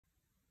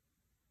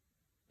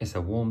it's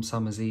a warm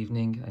summer's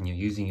evening and you're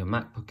using your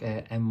MacBook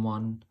Air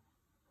M1,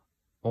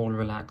 all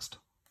relaxed,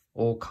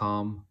 all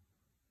calm.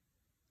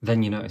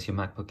 Then you notice your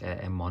MacBook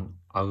Air M1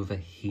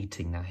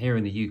 overheating. Now here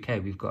in the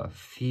UK, we've got a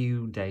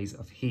few days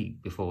of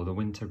heat before the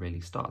winter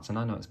really starts. And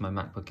I notice my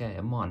MacBook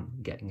Air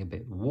M1 getting a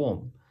bit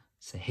warm.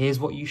 So here's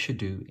what you should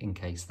do in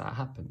case that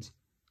happens.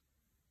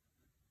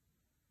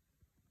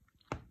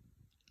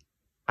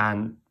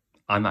 And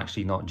I'm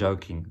actually not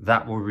joking.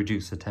 That will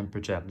reduce the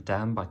temperature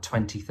down by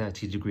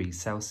 20-30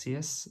 degrees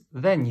Celsius.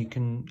 Then you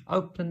can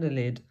open the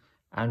lid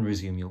and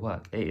resume your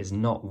work. It is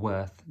not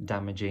worth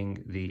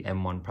damaging the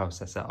M1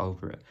 processor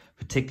over it,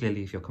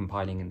 particularly if you're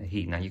compiling in the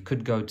heat. Now you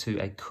could go to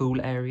a cool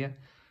area.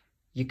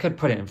 You could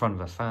put it in front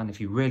of a fan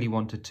if you really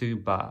wanted to,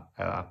 but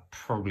I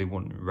probably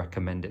wouldn't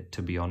recommend it,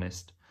 to be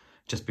honest,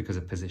 just because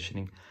of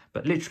positioning.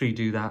 But literally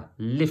do that,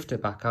 lift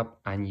it back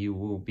up, and you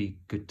will be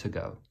good to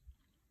go.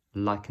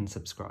 Like and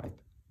subscribe.